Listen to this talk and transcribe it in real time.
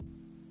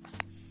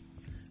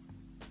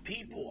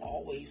People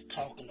always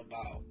talking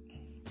about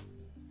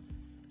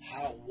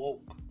how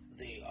woke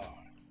they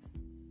are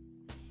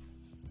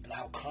and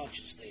how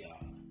conscious they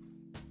are,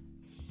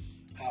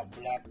 how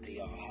black they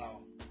are,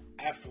 how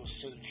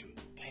Afrocentric,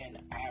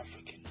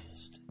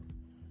 Pan-Africanist.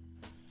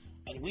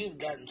 And we've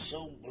gotten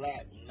so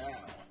black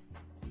now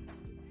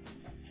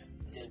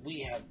that we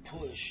have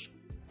pushed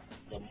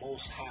the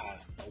Most High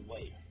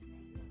away.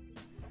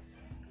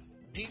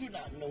 Do you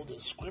not know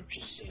that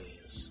Scripture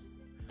says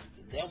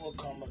that there will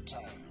come a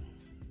time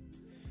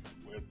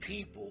where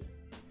people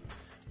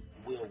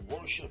will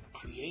worship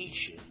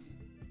creation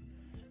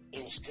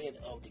instead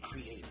of the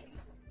Creator?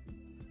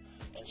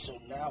 And so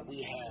now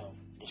we have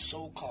the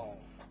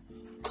so-called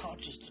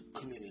conscious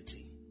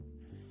community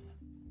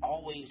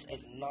always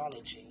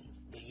acknowledging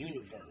the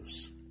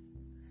universe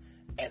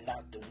and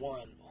not the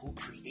one who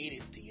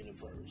created the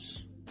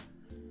universe.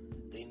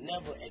 They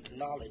never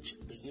acknowledge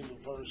the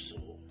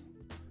universal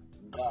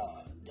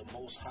God, the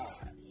Most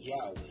High,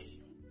 Yahweh,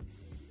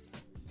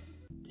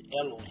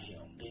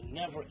 Elohim. They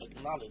never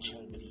acknowledge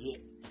Him, but yet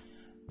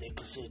they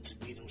consider to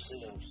be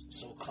themselves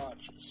so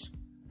conscious.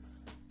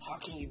 How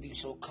can you be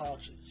so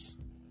conscious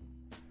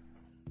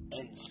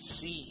and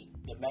see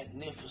the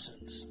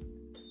magnificence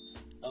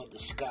of the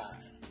sky,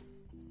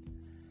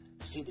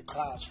 see the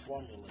clouds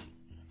formulate,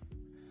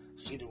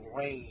 see the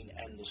rain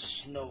and the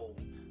snow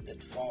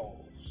that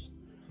falls,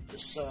 the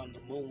sun,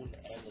 the moon,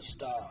 and the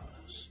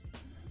stars,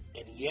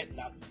 and yet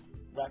not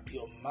wrap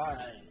your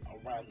mind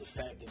around the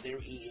fact that there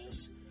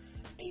is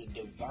a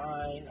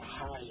divine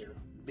higher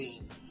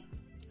being?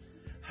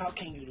 How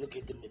can you look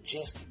at the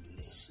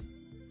majesticness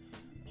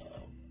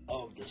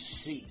of the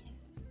sea,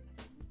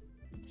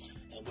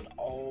 and with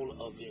all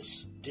of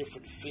its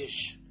different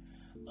fish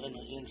on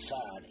the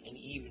inside, and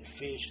even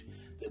fish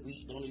that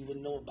we don't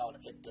even know about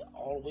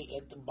all the way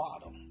at the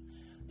bottom,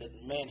 that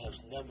man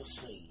has never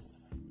seen,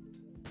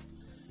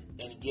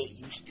 and yet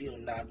you still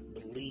not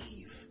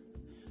believe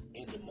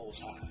in the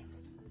Most High?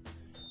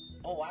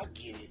 Oh, I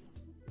get it.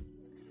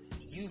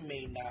 You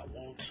may not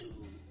want to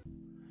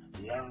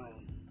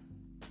learn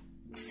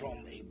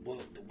from a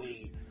book the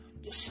way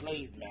the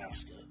slave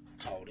master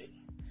taught it.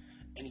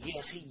 And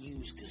yes, he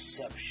used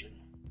deception.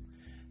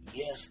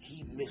 Yes,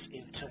 he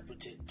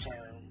misinterpreted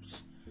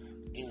terms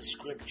in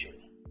Scripture.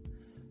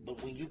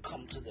 But when you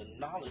come to the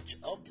knowledge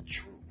of the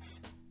truth,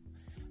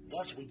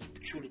 that's when you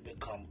truly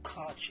become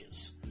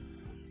conscious.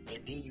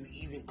 And then you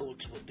even go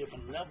to a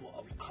different level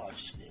of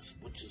consciousness,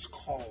 which is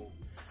called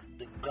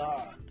the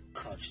God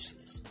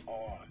consciousness,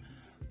 or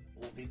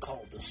what we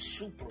call the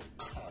super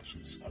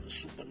conscious, or the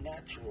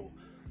supernatural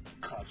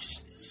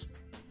consciousness.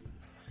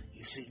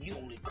 You see, you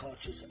only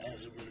conscious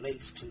as it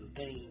relates to the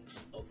things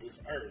of this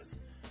earth,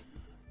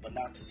 but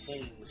not the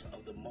things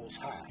of the Most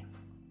High.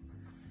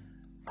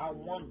 I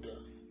wonder,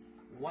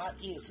 why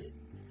is it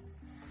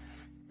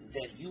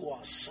that you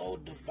are so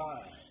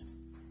divine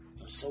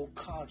and so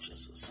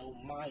conscious and so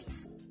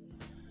mindful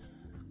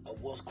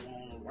of what's going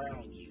on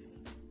around you,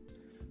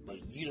 but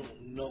you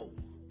don't know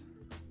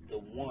the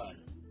one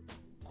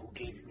who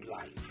gave you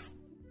life?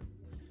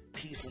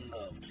 Peace and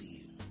love to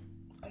you.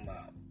 I'm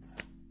out.